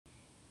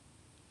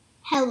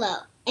Hello,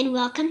 and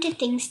welcome to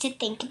Things to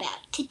Think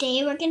About.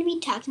 Today we're going to be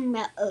talking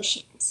about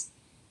oceans.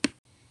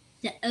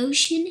 The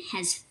ocean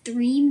has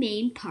three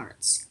main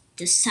parts: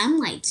 the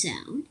sunlight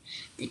zone,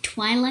 the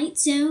twilight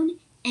zone,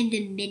 and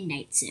the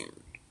midnight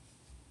zone.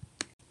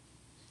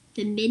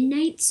 The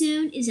midnight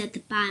zone is at the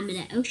bottom of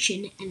the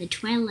ocean, and the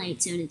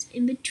twilight zone is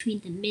in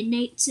between the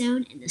midnight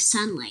zone and the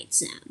sunlight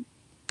zone.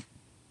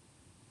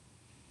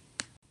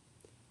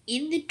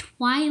 In the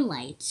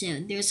twilight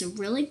zone, there's a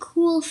really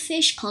cool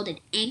fish called an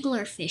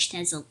anglerfish that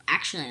has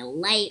actually a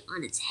light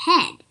on its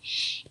head.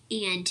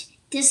 And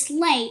this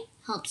light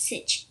helps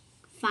it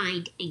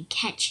find and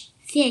catch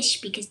fish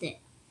because the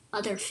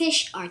other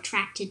fish are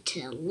attracted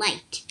to the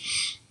light.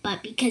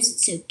 But because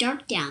it's so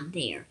dark down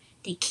there,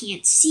 they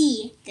can't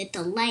see that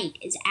the light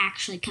is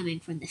actually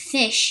coming from the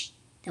fish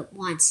that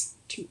wants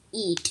to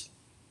eat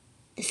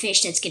the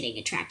fish that's getting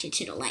attracted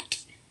to the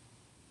light.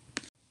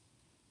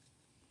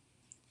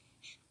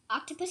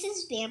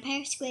 Octopuses,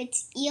 vampire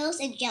squids, eels,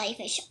 and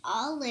jellyfish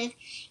all live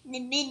in the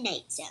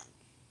midnight zone.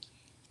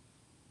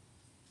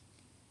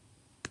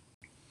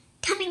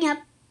 Coming up,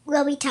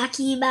 we'll be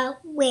talking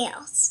about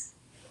whales.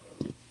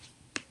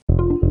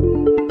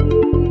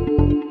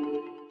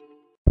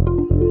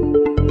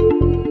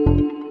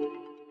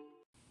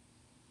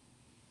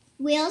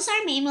 Whales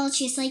are mammals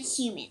just like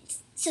humans,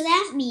 so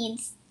that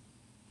means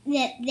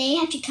that they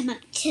have to come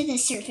up to the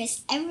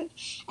surface every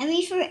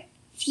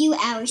few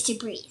hours to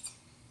breathe.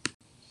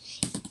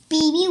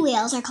 Baby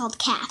whales are called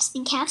calves,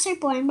 and calves are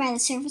born by the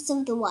surface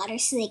of the water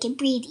so they can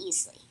breathe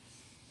easily.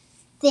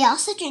 They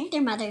also drink their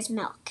mother's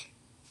milk.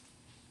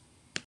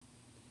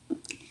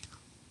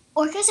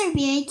 Orcas are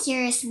very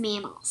curious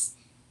mammals,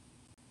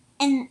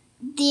 and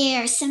they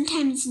are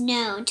sometimes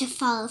known to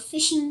follow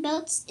fishing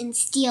boats and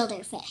steal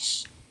their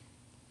fish.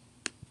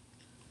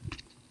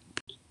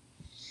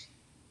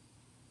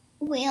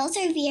 Whales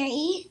are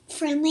very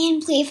friendly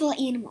and playful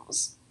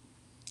animals.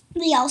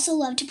 They also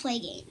love to play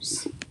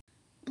games.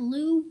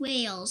 Blue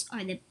whales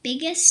are the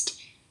biggest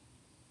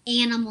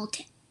animal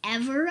to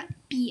ever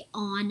be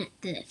on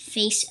the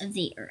face of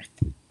the earth.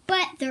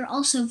 But they're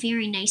also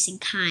very nice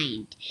and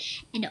kind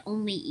and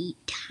only eat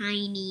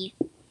tiny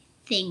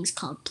things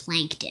called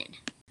plankton.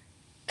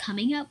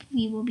 Coming up,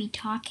 we will be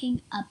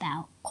talking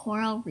about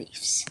coral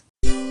reefs.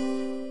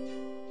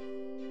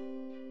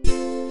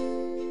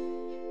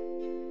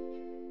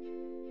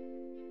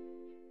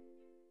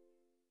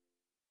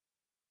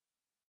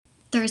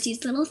 There's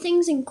these little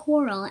things in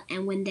coral,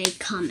 and when they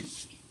come,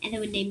 and then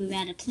when they move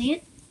out of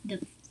plant, the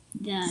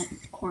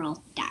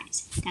coral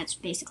dies. That's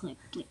basically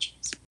what bleaching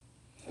is.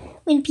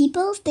 When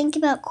people think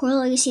about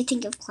coral reefs, you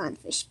think of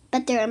clownfish,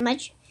 but there are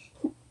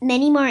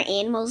many more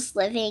animals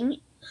living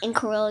in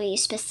coral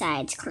reefs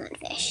besides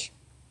clownfish.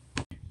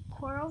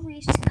 Coral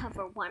reefs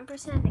cover 1%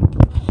 of the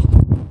globe.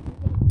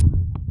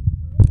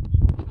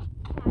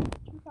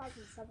 In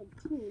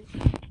 2017,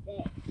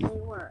 they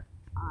were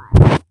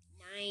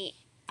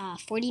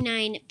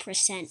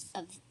 49%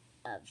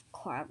 of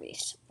coral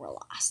reefs were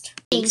lost.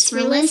 Thanks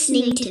for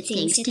listening to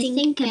Things to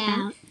Think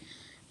About.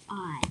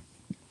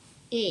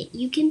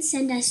 You can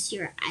send us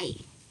your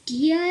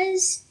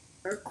ideas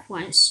or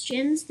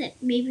questions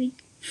that maybe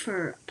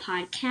for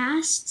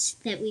podcasts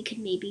that we could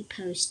maybe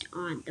post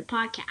on the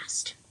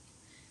podcast.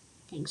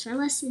 Thanks for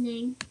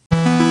listening.